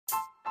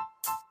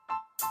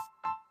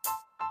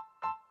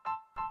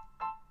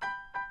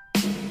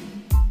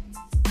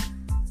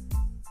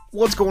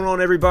What's going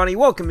on, everybody?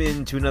 Welcome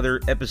into another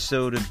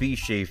episode of B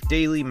Shafe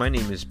Daily. My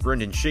name is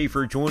Brendan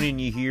Schaefer, joining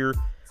you here,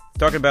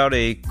 talking about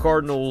a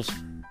Cardinals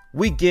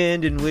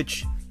weekend in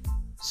which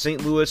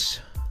St. Louis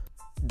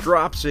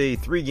drops a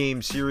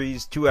 3-game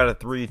series, 2 out of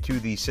 3, to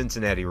the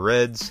Cincinnati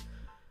Reds,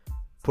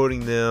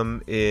 putting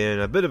them in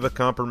a bit of a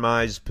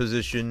compromised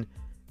position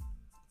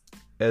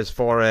as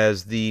far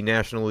as the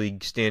National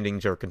League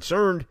standings are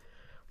concerned,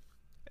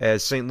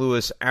 as St.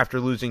 Louis, after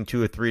losing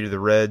 2 of 3 to the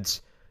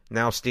Reds,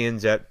 now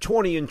stands at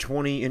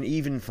 20-20 and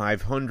even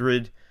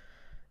 500.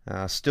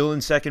 Still in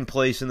second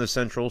place in the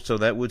Central, so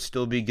that would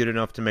still be good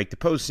enough to make the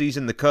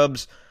postseason. The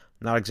Cubs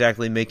not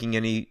exactly making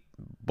any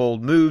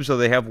bold moves, though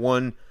they have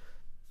won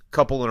a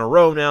couple in a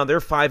row now. They're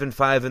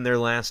 5-5 in their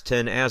last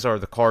 10, as are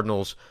the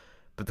Cardinals.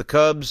 But the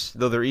Cubs,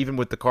 though they're even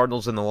with the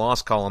Cardinals in the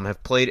loss column,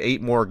 have played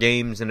 8 more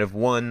games and have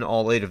won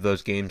all 8 of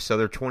those games, so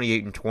they're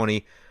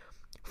 28-20.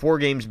 4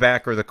 games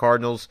back are the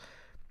Cardinals.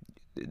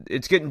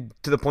 It's getting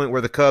to the point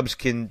where the Cubs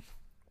can,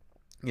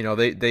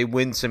 they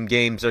win some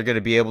games, they're going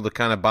to be able to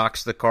kind of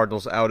box the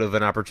Cardinals out of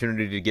an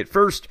opportunity to get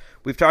first.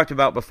 We've talked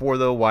about before,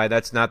 though, why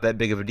that's not that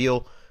big of a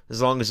deal.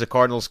 As long as the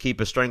Cardinals keep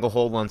a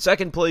stranglehold on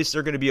second place,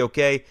 they're going to be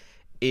okay.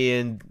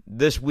 And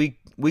this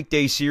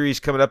weekday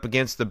series coming up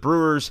against the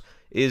Brewers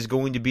is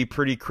going to be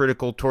pretty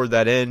critical toward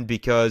that end,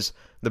 because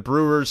the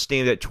Brewers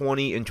stand at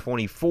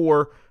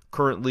 20-24,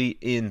 currently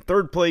in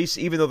third place.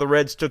 Even though the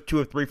Reds took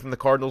 2 of 3 from the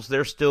Cardinals,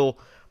 they're still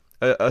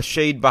a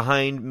shade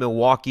behind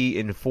Milwaukee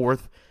in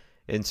fourth.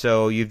 And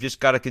so you've just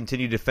got to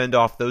continue to fend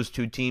off those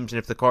 2 teams. And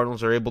if the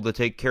Cardinals are able to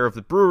take care of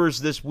the Brewers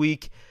this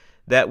week,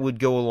 that would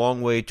go a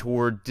long way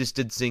toward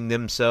distancing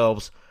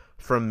themselves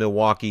from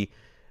Milwaukee.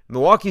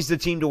 Milwaukee's the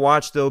team to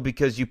watch, though,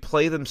 because you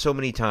play them so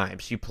many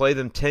times. You play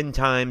them 10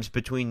 times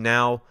between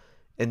now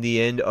and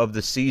the end of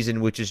the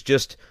season, which is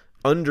just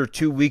under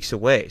 2 weeks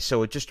away.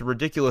 So it's just a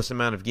ridiculous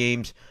amount of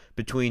games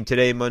between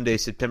today, Monday,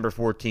 September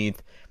 14th,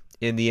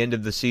 and the end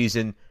of the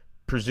season,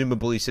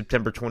 presumably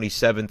September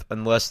 27th,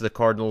 unless the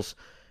Cardinals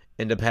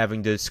end up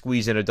having to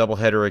squeeze in a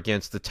doubleheader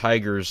against the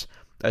Tigers.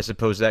 I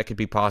suppose that could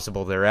be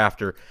possible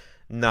thereafter.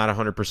 Not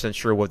 100%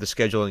 sure what the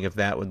scheduling of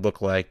that would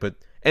look like, but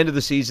end of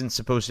the season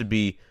supposed to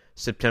be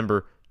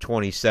September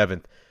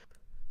 27th.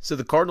 So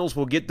the Cardinals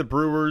will get the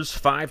Brewers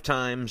 5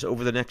 times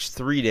over the next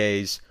 3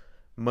 days.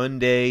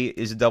 Monday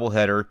is a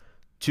doubleheader.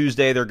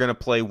 Tuesday they're going to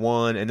play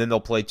 1, and then they'll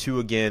play 2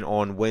 again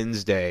on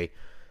Wednesday.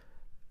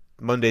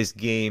 Monday's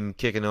game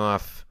kicking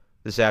off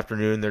this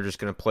afternoon. They're just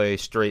going to play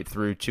straight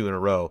through 2 in a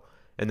row.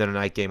 And then a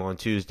night game on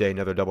Tuesday,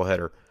 another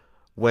doubleheader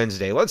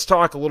Wednesday. Let's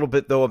talk a little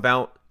bit, though,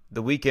 about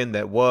the weekend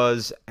that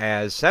was,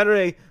 as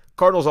Saturday,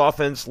 Cardinals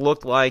offense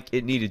looked like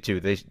it needed to.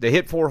 They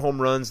hit 4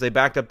 home runs. They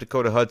backed up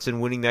Dakota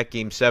Hudson, winning that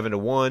game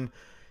 7-1.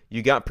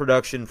 You got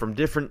production from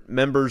different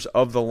members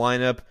of the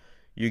lineup.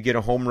 You get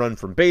a home run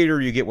from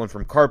Bader. You get one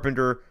from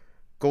Carpenter.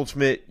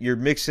 Goldschmidt, you're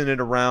mixing it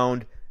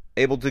around,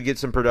 able to get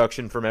some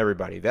production from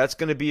everybody. That's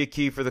going to be a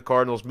key for the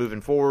Cardinals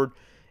moving forward,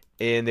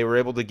 and they were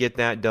able to get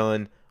that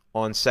done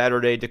on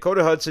Saturday.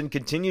 Dakota Hudson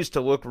continues to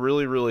look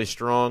really, really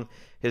strong.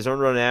 His earned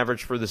run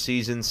average for the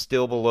season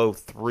still below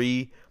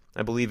 3.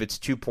 I believe it's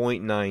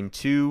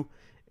 2.92.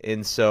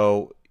 And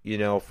so,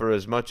 for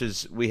as much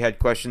as we had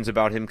questions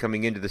about him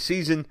coming into the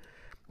season,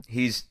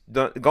 he's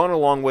gone a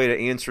long way to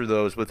answer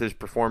those with his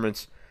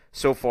performance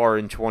so far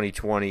in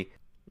 2020.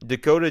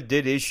 Dakota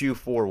did issue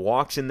 4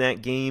 walks in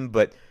that game,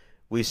 but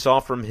we saw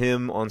from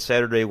him on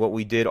Saturday what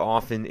we did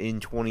often in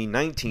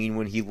 2019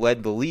 when he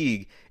led the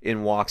league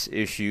in walks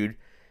issued.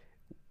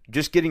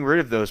 Just getting rid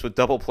of those with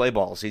double play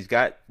balls. He's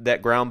got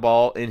that ground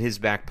ball in his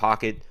back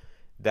pocket.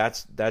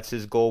 That's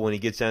his goal when he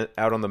gets out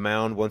on the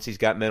mound. Once he's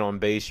got men on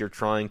base, you're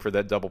trying for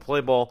that double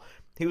play ball.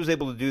 He was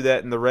able to do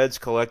that, and the Reds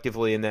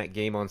collectively in that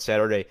game on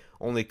Saturday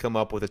only come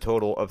up with a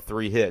total of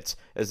 3 hits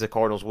as the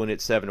Cardinals win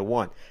it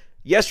 7-1.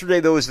 Yesterday,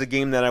 though, is the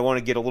game that I want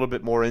to get a little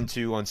bit more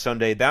into on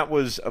Sunday. That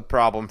was a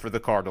problem for the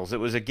Cardinals. It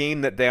was a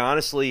game that they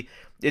honestly,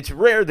 it's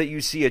rare that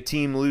you see a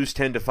team lose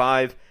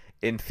 10-5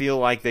 and feel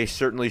like they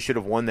certainly should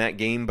have won that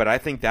game, but I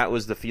think that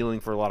was the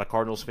feeling for a lot of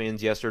Cardinals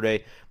fans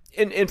yesterday,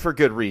 and for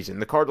good reason.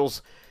 The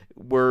Cardinals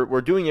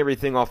were doing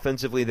everything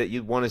offensively that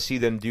you'd want to see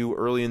them do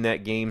early in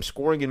that game,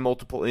 scoring in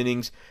multiple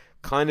innings,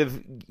 kind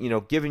of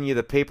giving you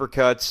the paper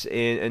cuts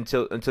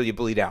until you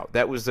bleed out.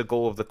 That was the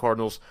goal of the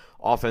Cardinals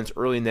offense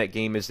early in that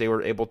game, as they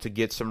were able to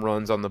get some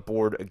runs on the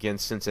board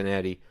against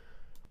Cincinnati.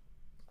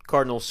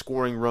 Cardinals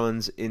scoring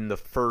runs in the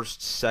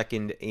first,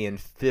 second, and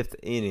fifth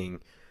inning.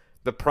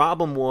 The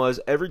problem was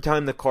every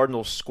time the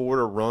Cardinals scored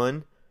a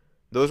run,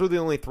 those were the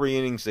only 3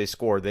 innings they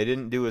scored. They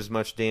didn't do as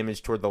much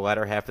damage toward the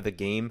latter half of the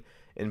game,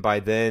 and by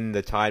then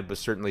the tide was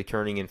certainly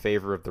turning in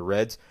favor of the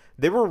Reds.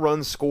 There were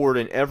runs scored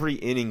in every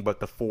inning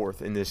but the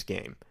 4th in this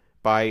game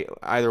by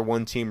either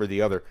one team or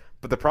the other.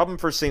 But the problem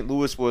for St.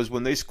 Louis was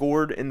when they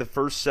scored in the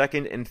first,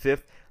 second, and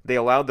fifth, they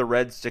allowed the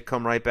Reds to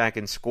come right back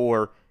and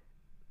score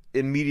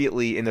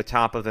immediately in the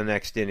top of the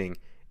next inning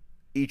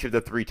each of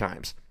the 3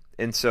 times.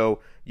 And so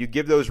you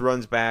give those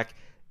runs back.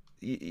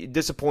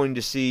 Disappointing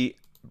to see.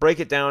 Break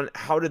it down.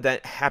 How did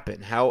that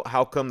happen?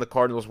 How come the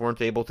Cardinals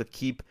weren't able to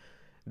keep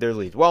their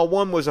lead. Well,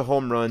 one was a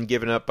home run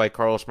given up by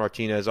Carlos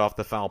Martinez off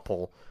the foul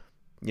pole.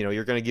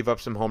 You're going to give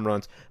up some home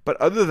runs. But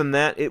other than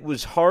that, it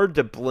was hard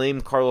to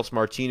blame Carlos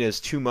Martinez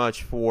too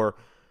much for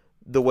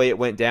the way it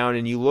went down.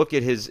 And you look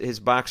at his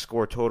box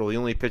score total. He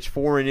only pitched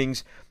 4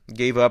 innings,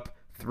 gave up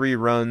 3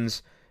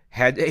 runs,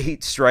 had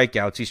 8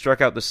 strikeouts. He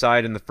struck out the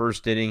side in the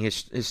first inning.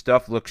 His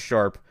stuff looks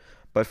sharp.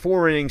 But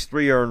 4 innings,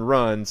 3 earned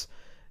runs,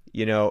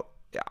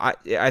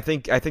 I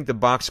think the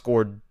box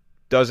score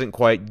doesn't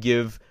quite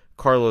give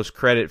Carlos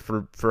credit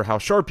for how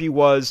sharp he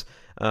was.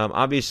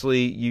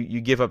 Obviously,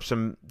 you give up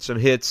some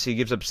hits. He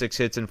gives up 6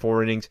 hits in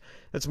 4 innings.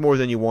 That's more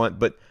than you want.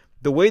 But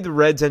the way the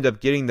Reds end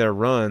up getting their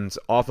runs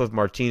off of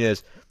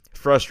Martinez,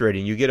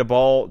 frustrating. You get a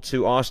ball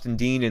to Austin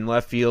Dean in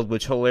left field,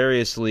 which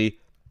hilariously,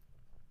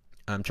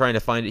 I'm trying to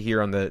find it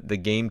here on the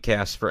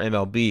Gamecast for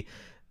MLB.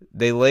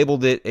 They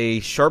labeled it a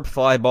sharp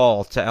fly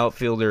ball to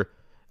outfielder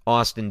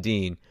Austin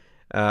Dean.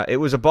 It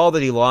was a ball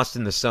that he lost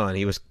in the sun.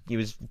 He was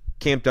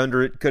camped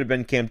under it, could have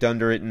been camped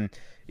under it, and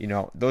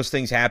those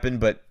things happen,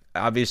 but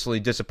obviously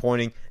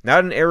disappointing.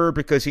 Not an error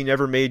because he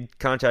never made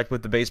contact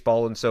with the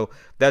baseball, and so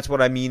that's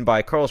what I mean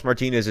by Carlos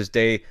Martinez's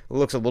day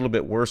looks a little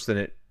bit worse than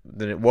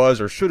it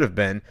was or should have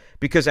been,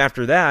 because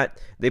after that,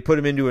 they put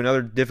him into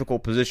another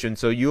difficult position.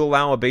 So you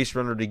allow a base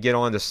runner to get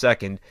on to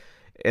second,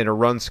 and a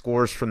run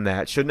scores from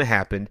that. Shouldn't have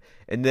happened.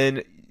 And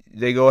then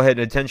they go ahead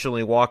and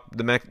intentionally walk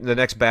the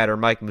next batter,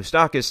 Mike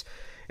Moustakas,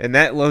 and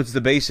that loads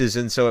the bases,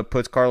 and so it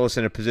puts Carlos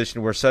in a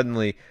position where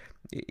suddenly,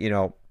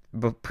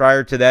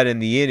 prior to that in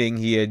the inning,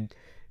 he had,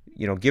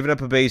 given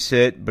up a base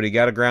hit, but he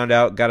got a ground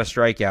out, got a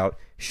strikeout.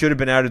 Should have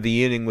been out of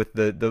the inning with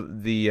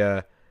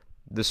the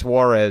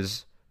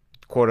Suarez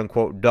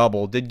quote-unquote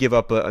double. Did give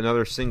up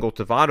another single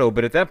to Votto,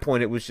 but at that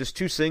point it was just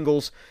 2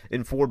 singles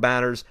in 4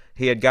 batters.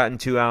 He had gotten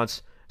 2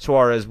 outs.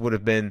 Suarez would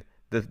have been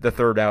the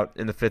third out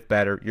in the 5th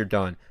batter. You're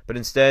done. But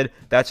instead,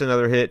 that's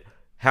another hit.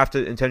 Have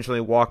to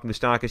intentionally walk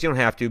Moustakas. You don't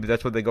have to, but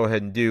that's what they go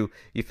ahead and do.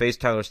 You face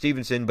Tyler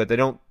Stevenson, but they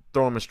don't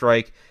throw him a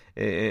strike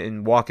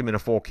and walk him in a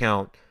full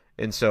count.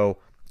 And so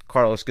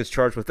Carlos gets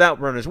charged with that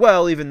run as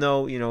well, even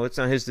though, it's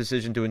not his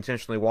decision to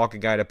intentionally walk a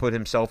guy to put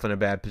himself in a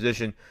bad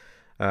position.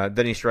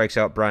 Then he strikes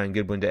out Brian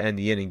Goodwin to end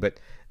the inning. But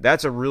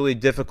that's a really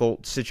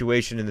difficult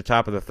situation in the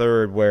top of the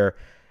third where,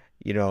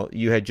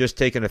 you had just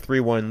taken a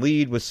 3-1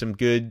 lead with some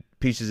good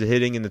pieces of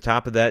hitting in the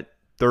top of that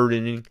third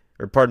inning,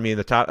 in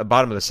the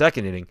bottom of the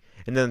second inning.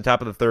 And then on the top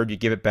of the third, you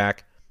give it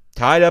back.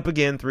 Tied up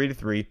again,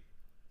 3-3.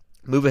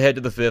 Move ahead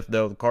to the 5th,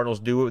 though. The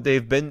Cardinals do what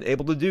they've been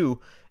able to do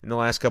in the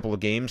last couple of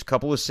games.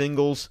 Couple of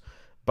singles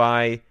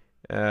by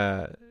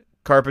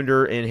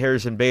Carpenter and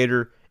Harrison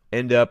Bader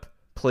end up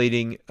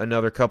plating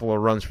another couple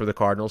of runs for the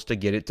Cardinals to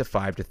get it to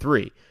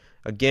 5-3.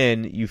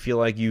 Again, you feel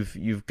like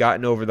you've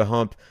gotten over the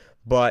hump,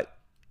 but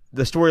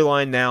the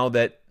storyline now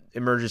that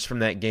emerges from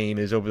that game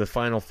is over the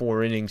final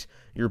 4 innings,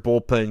 your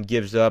bullpen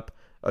gives up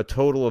a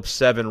total of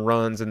 7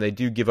 runs, and they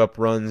do give up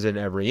runs in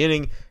every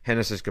inning.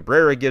 Genesis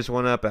Cabrera gives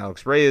one up,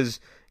 Alex Reyes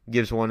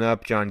gives one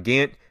up, John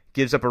Gant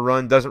gives up a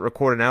run, doesn't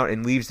record an out,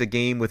 and leaves the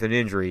game with an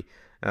injury.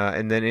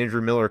 And then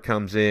Andrew Miller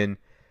comes in,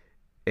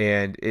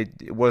 and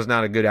it was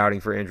not a good outing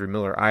for Andrew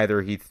Miller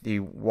either. He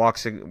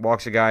walks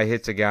a guy,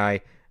 hits a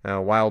guy,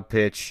 wild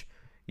pitch,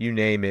 you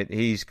name it.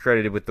 He's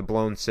credited with the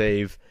blown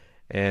save,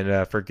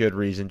 and for good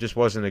reason. Just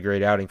wasn't a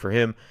great outing for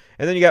him.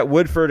 And then you got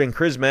Woodford and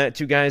Crismatt,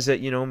 2 guys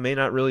that may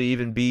not really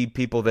even be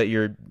people that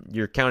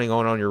you're counting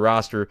on your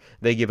roster.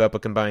 They give up a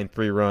combined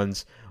 3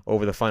 runs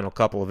over the final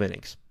couple of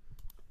innings.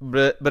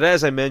 But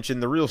as I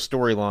mentioned, the real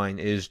storyline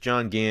is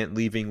John Gant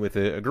leaving with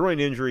a groin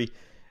injury.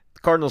 The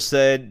Cardinals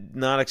said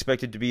not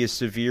expected to be as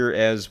severe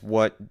as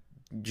what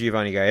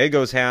Giovanni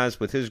Gallegos has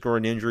with his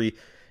groin injury,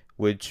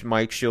 which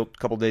Mike Schilt a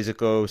couple days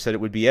ago said it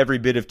would be every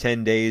bit of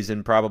 10 days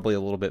and probably a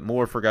little bit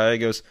more for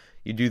Gallegos.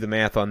 You do the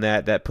math on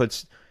that. That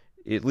puts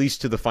at least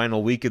to the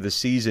final week of the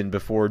season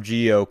before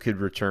Gio could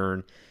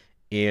return.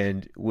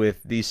 And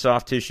with these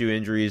soft tissue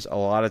injuries, a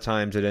lot of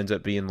times it ends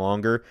up being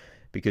longer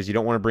because you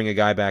don't want to bring a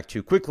guy back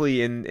too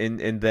quickly and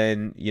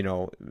then,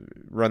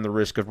 run the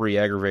risk of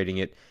re-aggravating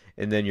it,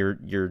 and then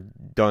you're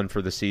done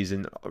for the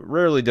season.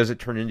 Rarely does it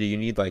turn into you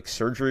need like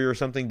surgery or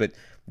something, but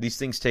these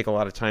things take a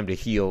lot of time to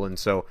heal, and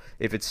so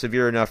if it's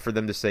severe enough for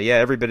them to say, yeah,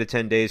 every bit of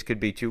 10 days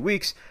could be 2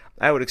 weeks,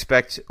 I would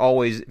expect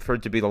always for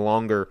it to be the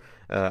longer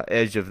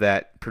edge of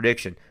that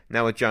prediction.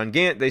 Now with John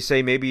Gant, they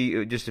say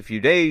maybe just a few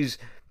days,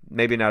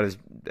 maybe not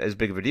as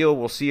big of a deal.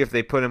 We'll see if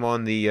they put him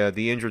on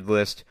the injured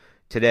list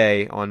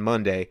today on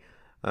Monday.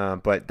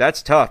 But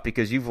that's tough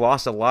because you've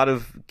lost a lot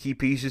of key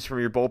pieces from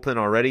your bullpen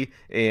already,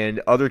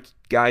 and other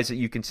guys that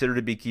you consider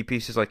to be key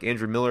pieces like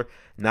Andrew Miller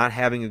not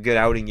having a good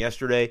outing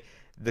yesterday.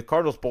 The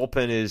Cardinals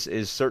bullpen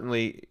is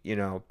certainly,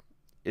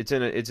 it's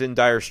in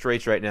dire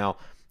straits right now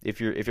if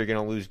you're going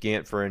to lose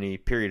Gant for any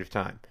period of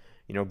time.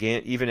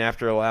 Gant, even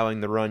after allowing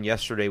the run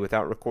yesterday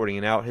without recording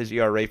an out, his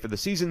ERA for the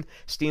season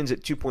stands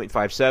at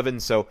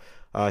 2.57, so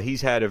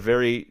he's had a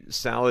very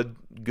solid,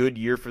 good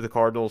year for the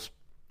Cardinals.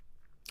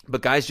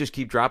 But guys just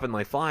keep dropping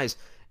like flies.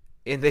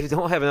 and they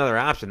don't have another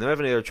option. They don't have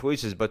any other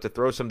choices but to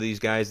throw some of these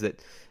guys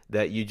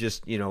that you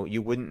just,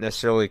 you wouldn't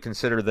necessarily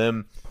consider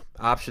them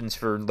options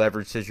for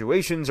leverage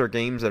situations or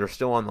games that are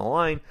still on the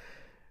line.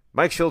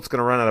 Mike Shilt's going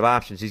to run out of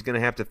options. He's going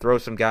to have to throw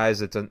some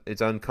guys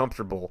it's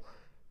uncomfortable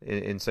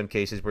in some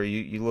cases where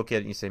you look at it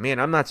and you say, man,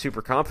 I'm not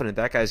super confident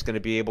that guy's going to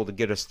be able to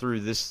get us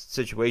through this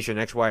situation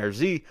X, Y, or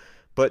Z,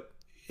 but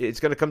it's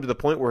going to come to the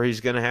point where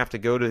he's going to have to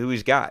go to who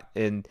he's got.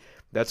 And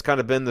that's kind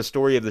of been the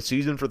story of the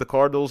season for the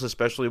Cardinals,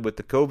 especially with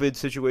the COVID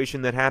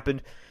situation that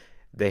happened.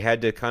 They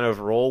had to kind of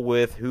roll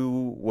with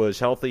who was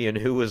healthy and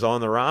who was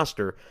on the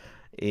roster.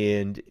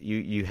 And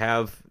you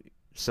have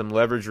some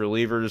leverage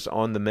relievers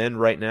on the mend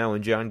right now,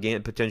 and John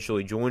Gant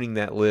potentially joining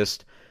that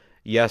list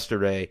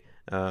yesterday.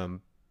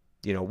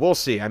 We'll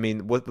see. I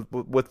mean,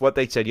 with what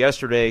they said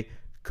yesterday,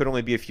 could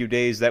only be a few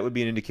days. That would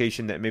be an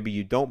indication that maybe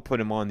you don't put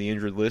him on the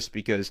injured list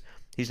because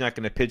he's not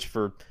going to pitch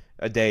for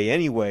a day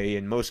anyway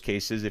in most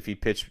cases if he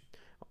pitched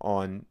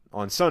on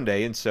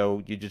Sunday. And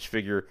so you just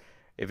figure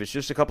if it's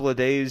just a couple of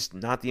days,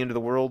 not the end of the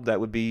world, that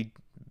would be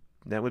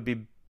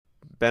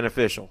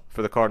beneficial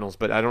for the Cardinals.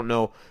 But I don't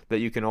know that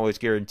you can always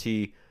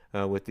guarantee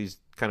with these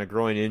kind of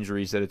growing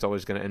injuries that it's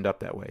always going to end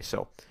up that way.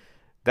 So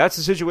that's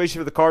the situation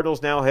for the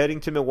Cardinals now heading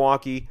to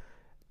Milwaukee,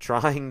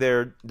 trying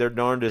their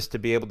darndest to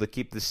be able to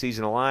keep the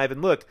season alive.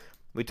 And look,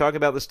 we talk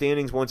about the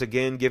standings once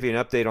again, give you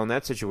an update on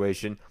that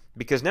situation,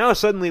 because now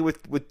suddenly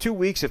with 2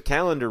 weeks of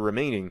calendar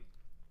remaining,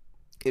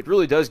 it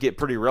really does get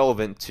pretty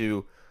relevant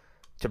to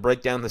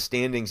break down the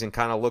standings and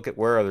kind of look at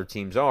where other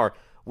teams are.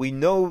 We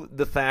know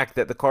the fact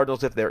that the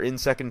Cardinals, if they're in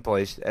second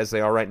place, as they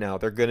are right now,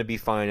 they're going to be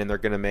fine and they're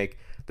going to make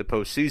the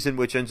postseason,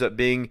 which ends up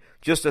being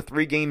just a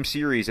 3-game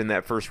series in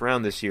that first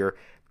round this year,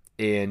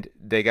 and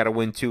they got to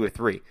win 2 of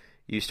 3.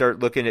 You start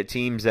looking at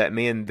teams that,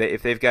 man,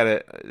 if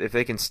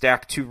they can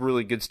stack 2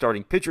 really good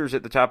starting pitchers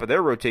at the top of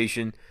their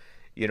rotation,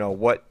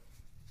 what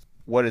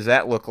does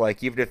that look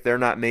like? Even if they're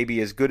not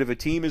maybe as good of a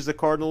team as the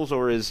Cardinals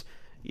or as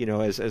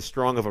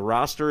strong of a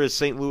roster as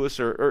St. Louis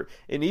or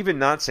and even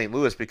not St.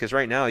 Louis, because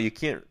right now you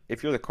can't.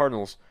 If you're the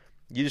Cardinals,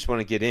 you just want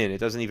to get in. It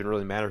doesn't even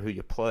really matter who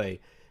you play.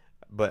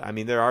 But I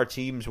mean, there are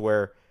teams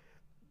where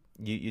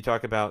you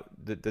talk about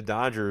the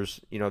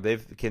Dodgers.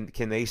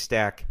 Can they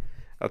stack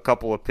a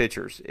couple of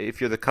pitchers? If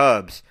you're the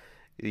Cubs,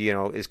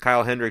 is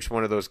Kyle Hendricks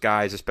one of those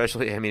guys?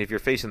 Especially, I mean, if you're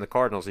facing the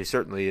Cardinals, he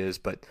certainly is.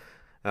 But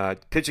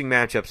pitching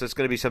matchups, that's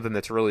going to be something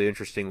that's really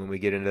interesting when we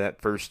get into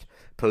that first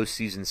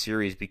postseason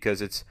series,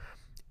 because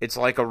it's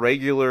like a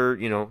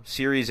regular,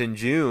 series in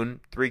June,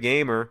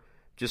 3-gamer,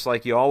 just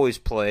like you always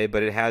play,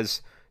 but it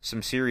has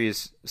some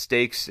serious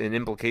stakes and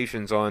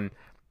implications on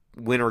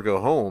win or go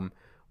home,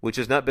 which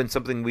has not been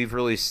something we've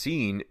really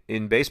seen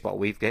in baseball.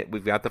 We've got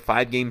the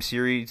 5-game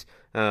series,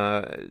 the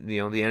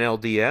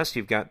NLDS.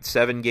 You've got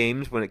 7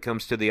 games when it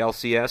comes to the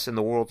LCS and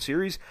the World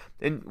Series,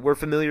 and we're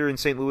familiar in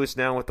St. Louis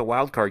now with the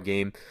wild card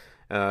game.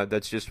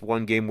 That's just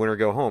 1 game, win or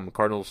go home. The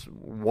Cardinals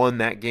won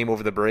that game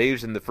over the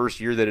Braves in the first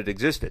year that it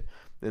existed.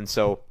 And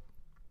so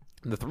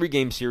the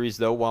 3-game series,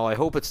 though, while I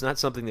hope it's not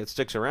something that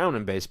sticks around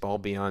in baseball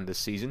beyond this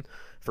season,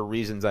 for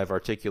reasons I've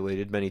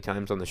articulated many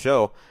times on the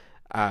show,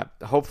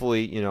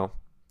 hopefully,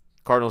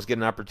 Cardinals get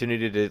an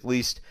opportunity to at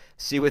least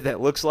see what that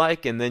looks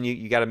like, and then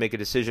you got to make a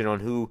decision on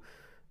who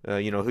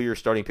your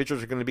starting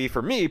pitchers are going to be.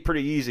 For me,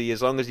 pretty easy.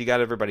 As long as you got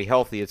everybody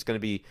healthy, it's going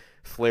to be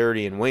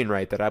Flaherty and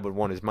Wainwright that I would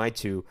want as my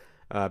 2,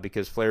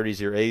 because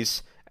Flaherty's your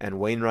ace, and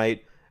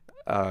Wainwright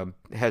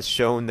has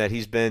shown that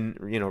he's been,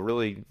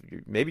 really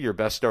maybe your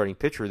best starting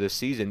pitcher this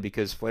season,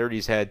 because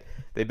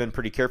they've been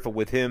pretty careful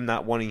with him,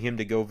 not wanting him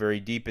to go very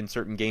deep in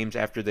certain games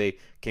after they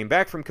came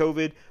back from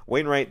COVID.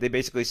 Wainwright, they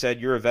basically said,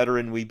 you're a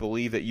veteran, we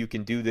believe that you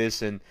can do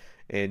this, and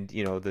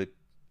the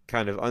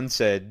kind of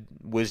unsaid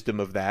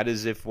wisdom of that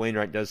is if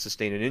Wainwright does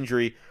sustain an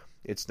injury,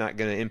 it's not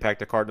going to impact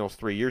the Cardinals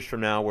 3 years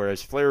from now,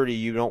 whereas Flaherty,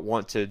 you don't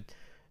want to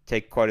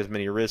take quite as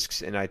many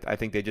risks, and I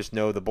think they just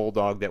know the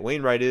bulldog that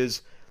Wainwright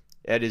is.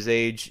 At his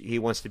age, he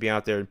wants to be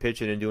out there and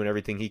pitching and doing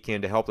everything he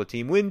can to help the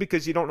team win,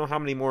 because you don't know how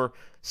many more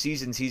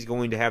seasons he's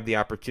going to have the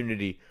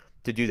opportunity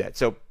to do that.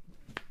 So,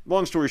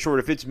 long story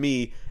short, if it's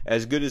me,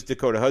 as good as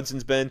Dakota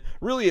Hudson's been,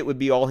 really it would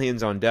be all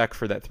hands on deck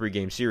for that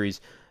 3-game series.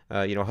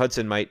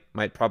 Hudson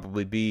might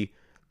probably be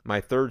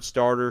my 3rd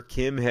starter.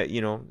 Kim,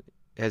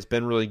 has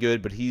been really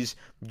good, but he's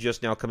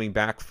just now coming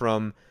back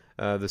from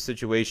the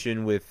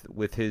situation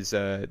with his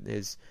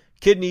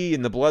kidney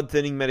and the blood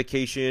thinning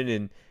medication,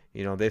 and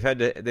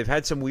they've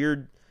had some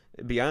weird,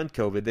 beyond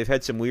COVID, they've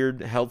had some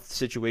weird health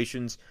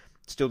situations.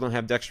 Still don't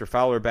have Dexter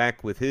Fowler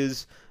back with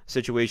his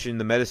situation,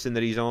 the medicine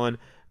that he's on.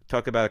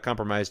 Talk about a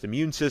compromised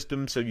immune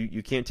system, so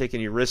you can't take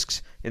any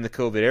risks in the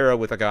COVID era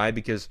with a guy,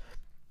 because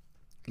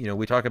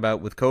we talk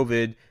about with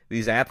COVID,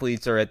 these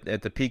athletes are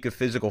at the peak of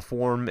physical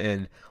form,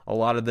 and a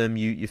lot of them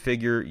you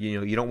figure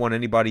you don't want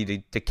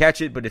anybody to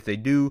catch it, but if they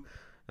do,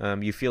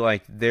 you feel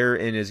like they're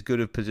in as good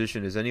a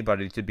position as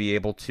anybody to be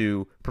able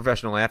to,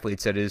 professional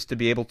athletes that is, to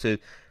be able to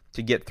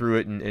get through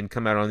it and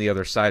come out on the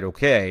other side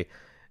okay.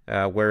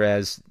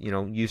 Whereas,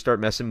 you start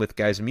messing with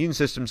guys' immune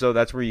systems, so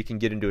that's where you can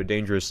get into a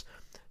dangerous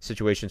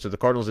situation. So the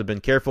Cardinals have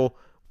been careful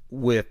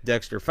with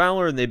Dexter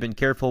Fowler, and they've been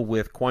careful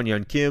with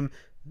Kwon Kim,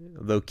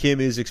 though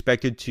Kim is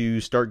expected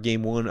to start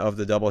game 1 of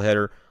the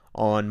doubleheader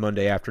on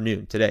Monday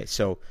afternoon today.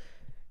 So,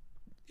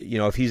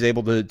 if he's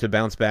able to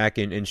bounce back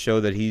and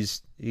show that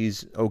he's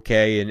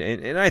okay,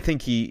 and I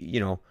think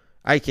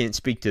I can't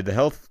speak to the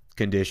health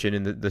condition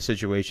and the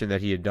situation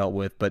that he had dealt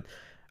with, but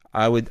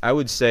I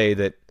would say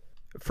that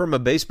from a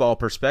baseball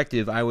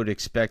perspective, I would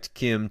expect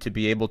Kim to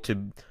be able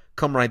to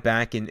come right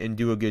back and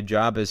do a good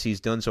job as he's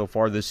done so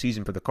far this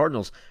season for the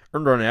Cardinals.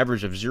 Earned on an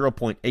average of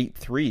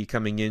 0.83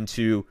 coming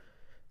into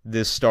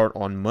this start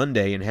on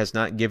Monday, and has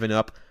not given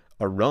up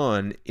a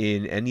run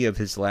in any of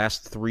his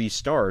last 3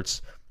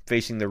 starts.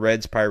 Facing the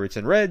Reds, Pirates,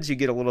 and Reds, you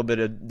get a little bit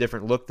of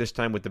different look this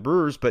time with the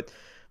Brewers, but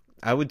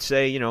I would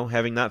say,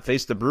 having not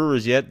faced the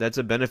Brewers yet, that's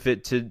a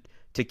benefit to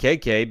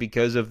KK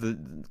because of the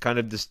kind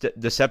of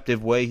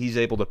deceptive way he's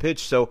able to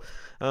pitch. So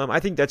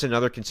I think that's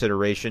another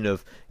consideration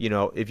of,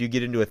 if you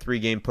get into a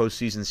 3-game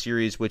postseason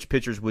series, which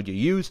pitchers would you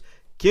use?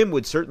 Kim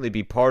would certainly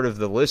be part of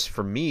the list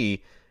for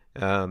me,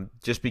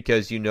 just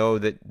because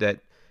that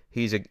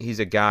he's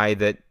a guy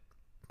that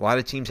a lot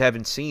of teams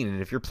haven't seen,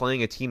 and if you're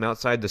playing a team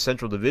outside the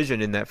Central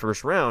Division in that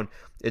first round,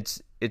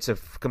 it's a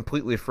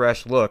completely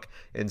fresh look.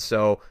 And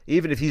so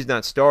even if he's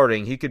not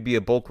starting, he could be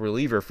a bulk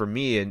reliever for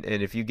me. And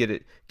if you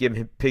give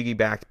him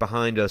piggybacked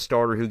behind a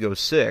starter who goes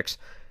 6,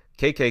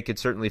 KK could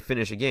certainly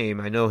finish a game.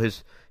 I know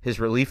his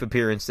relief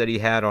appearance that he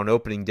had on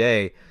opening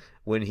day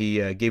when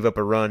he gave up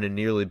a run and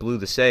nearly blew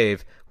the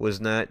save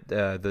was not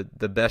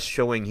the best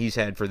showing he's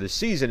had for this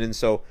season, and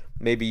so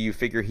maybe you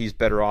figure he's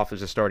better off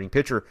as a starting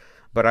pitcher.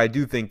 But I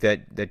do think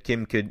that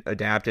Kim could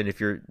adapt, and if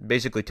you're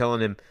basically telling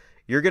him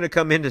you're going to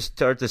come in to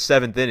start the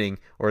 7th inning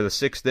or the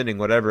 6th inning,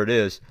 whatever it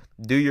is,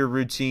 do your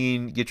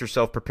routine, get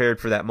yourself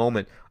prepared for that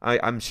moment,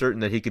 I'm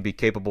certain that he could be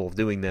capable of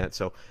doing that.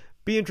 So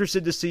be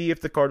interested to see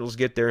if the Cardinals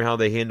get there and how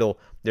they handle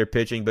their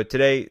pitching. But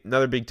today,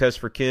 another big test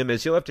for Kim,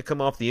 as he'll have to come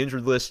off the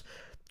injured list.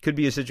 Could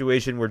be a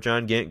situation where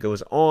John Gant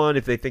goes on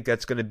if they think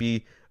that's going to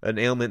be an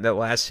ailment that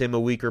lasts him a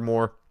week or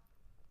more.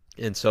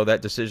 And so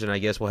that decision, I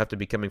guess, will have to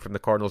be coming from the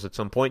Cardinals at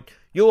some point.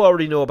 You'll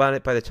already know about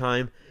it by the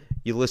time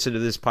you listen to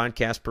this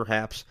podcast,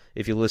 perhaps,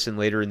 if you listen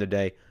later in the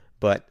day.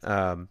 But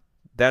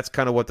that's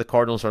kind of what the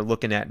Cardinals are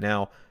looking at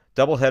now.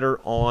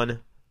 Doubleheader on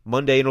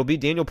Monday, and it'll be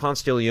Daniel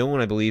Ponce de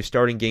Leon, I believe,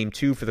 starting game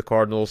 2 for the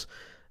Cardinals.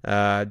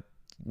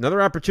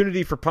 Another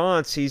opportunity for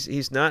Ponce.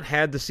 He's not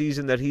had the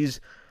season that he's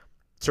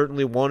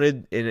certainly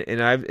wanted,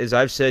 and as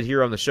I've said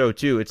here on the show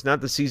too, it's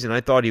not the season I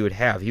thought he would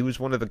have. He was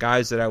one of the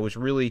guys that I was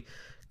really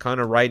kind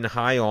of riding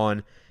high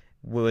on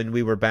when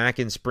we were back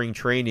in spring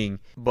training,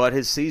 but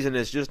his season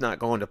has just not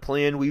gone to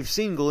plan. We've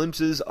seen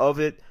glimpses of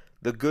it,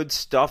 the good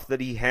stuff that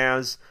he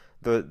has,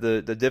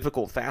 the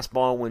difficult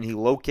fastball when he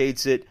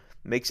locates it,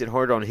 makes it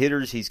hard on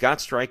hitters. He's got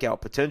strikeout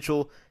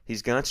potential.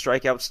 He's got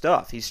strikeout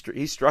stuff.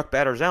 He's struck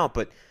batters out,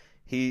 but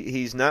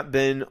he's not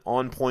been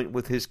on point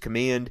with his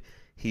command.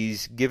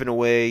 He's given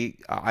away,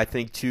 I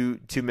think, too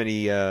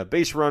many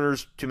base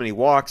runners, too many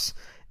walks,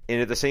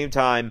 and at the same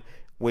time,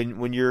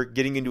 when you're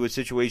getting into a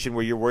situation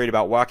where you're worried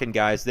about walking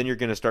guys, then you're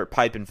going to start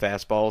piping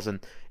fastballs, and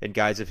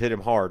guys have hit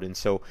him hard. And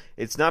so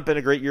it's not been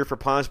a great year for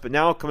Ponce, but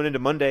now coming into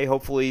Monday,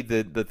 hopefully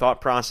the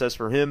thought process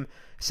for him,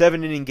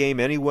 7-inning game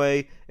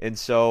anyway, and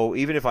so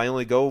even if I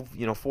only go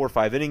 4 or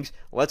 5 innings,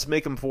 let's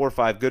make them 4 or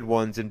 5 good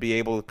ones and be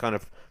able to kind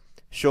of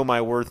show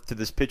my worth to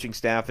this pitching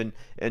staff and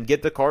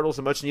get the Cardinals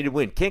a much-needed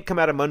win. Can't come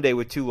out of Monday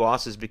with 2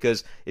 losses,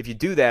 because if you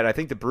do that, I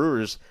think the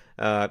Brewers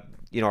are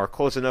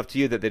close enough to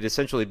you that they'd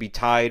essentially be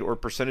tied or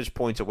percentage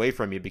points away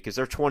from you, because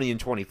they're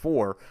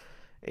 20-24.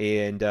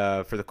 And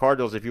for the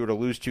Cardinals, if you were to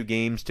lose 2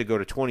 games to go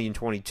to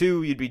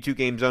 20-22, you'd be 2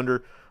 games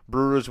under.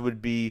 Brewers would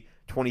be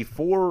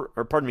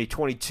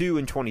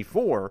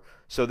 22-24.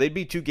 So they'd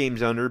be 2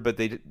 games under, but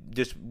they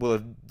just will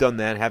have done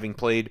that having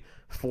played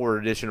 4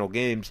 additional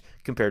games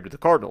compared to the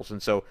Cardinals.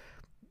 And so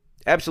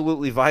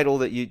absolutely vital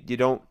that you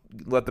don't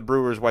let the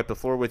Brewers wipe the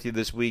floor with you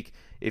this week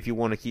if you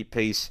want to keep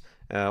pace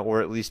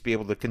or at least be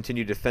able to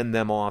continue to fend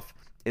them off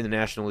in the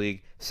National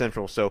League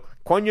Central. So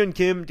Kwon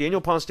Kim,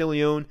 Daniel Ponce de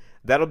Leon,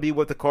 that'll be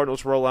what the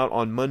Cardinals roll out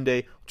on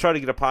Monday. We'll try to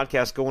get a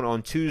podcast going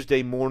on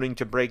Tuesday morning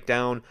to break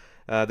down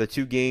the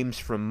 2 games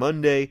from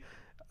Monday.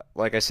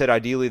 Like I said,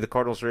 ideally the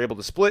Cardinals are able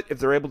to split. If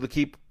they're able to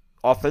keep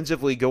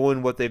offensively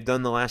going what they've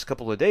done the last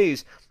couple of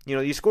days,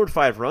 you scored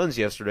 5 runs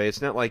yesterday.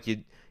 It's not like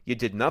you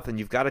did nothing.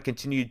 You've got to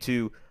continue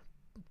to,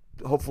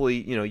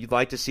 hopefully, you'd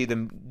like to see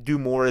them do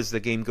more as the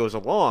game goes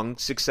along,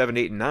 6, 7,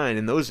 8, and 9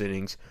 in those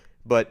innings.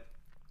 But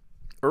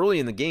early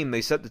in the game,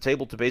 they set the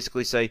table to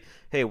basically say,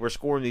 hey, we're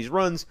scoring these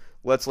runs.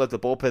 Let's let the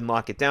bullpen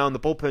lock it down. The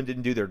bullpen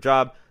didn't do their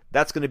job.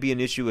 That's going to be an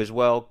issue as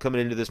well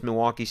coming into this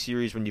Milwaukee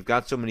series when you've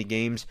got so many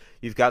games,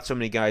 you've got so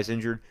many guys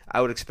injured.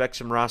 I would expect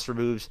some roster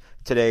moves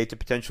today to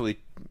potentially,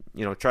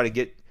 try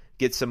to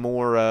get some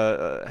more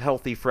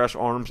healthy, fresh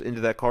arms into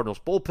that Cardinals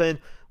bullpen.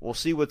 We'll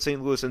see what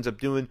St. Louis ends up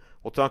doing.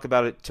 We'll talk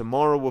about it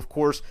tomorrow, of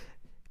course.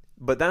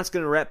 But that's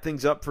going to wrap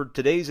things up for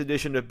today's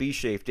edition of Be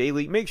Shafe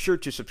Daily. Make sure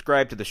to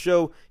subscribe to the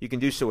show. You can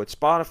do so at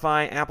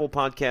Spotify, Apple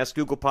Podcasts,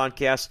 Google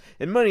Podcasts,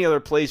 and many other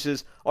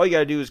places. All you got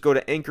to do is go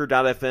to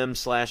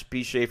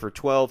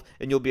anchor.fm/BeShafer12,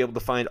 and you'll be able to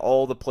find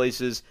all the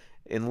places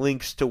and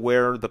links to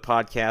where the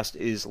podcast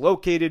is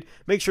located.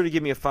 Make sure to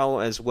give me a follow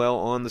as well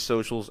on the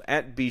socials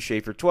at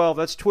BeShafer12.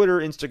 That's Twitter,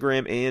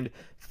 Instagram, and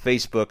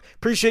Facebook.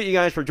 Appreciate you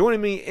guys for joining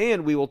me,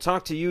 and we will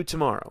talk to you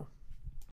tomorrow.